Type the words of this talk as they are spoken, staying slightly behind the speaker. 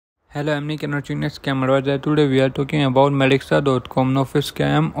Hello, I'm Nick and watching next camera. Today we are talking about Madixa.com. Now, if it's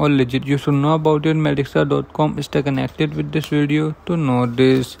scam or legit, you should know about it. Madixa.com. Stay connected with this video to know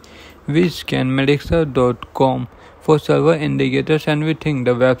this. We scan Madixa.com for server indicators and we think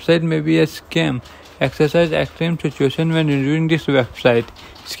the website may be a scam. Exercise extreme situation when reviewing this website.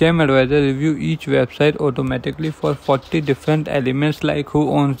 Scam advisor review each website automatically for 40 different elements like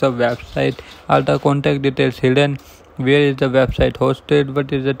who owns the website, are the contact details hidden, where is the website hosted,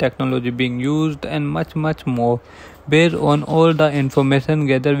 what is the technology being used, and much more. Based on all the information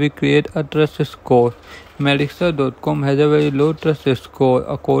gathered, we create a trust score. Madixa.com has a very low trust score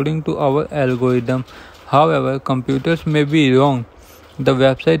according to our algorithm. However, computers may be wrong. The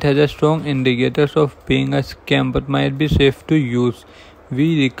website has a strong indicators of being a scam but might be safe to use.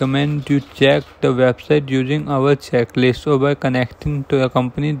 We recommend you check the website using our checklist or by connecting to the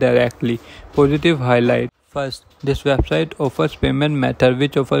company directly. Positive highlight. First, this website offers payment method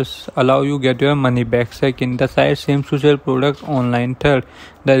which offers allow you get your money back. Second, the site seems to sell products online. Third,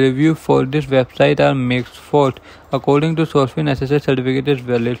 the review for this website are mixed. Fourth, according to sourcing necessary certificate is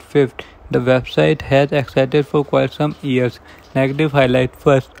valid. Fifth, the website has existed for quite some years. Negative highlight.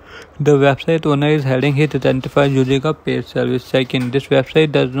 First, the website owner is hiding his identifier using a paid service. Second, this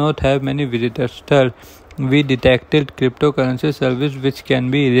website does not have many visitors. Third, we detected cryptocurrency service which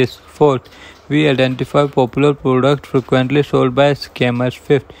can be risk. Fourth, we identify popular products frequently sold by scammers.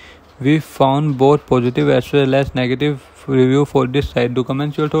 Fifth, we found both positive as well as negative review for this site. Do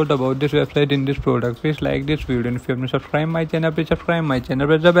comment your thought about this website in this product. Please like this video and if you haven't subscribed my channel, please subscribe my channel.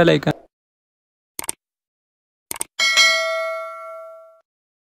 Press the bell icon.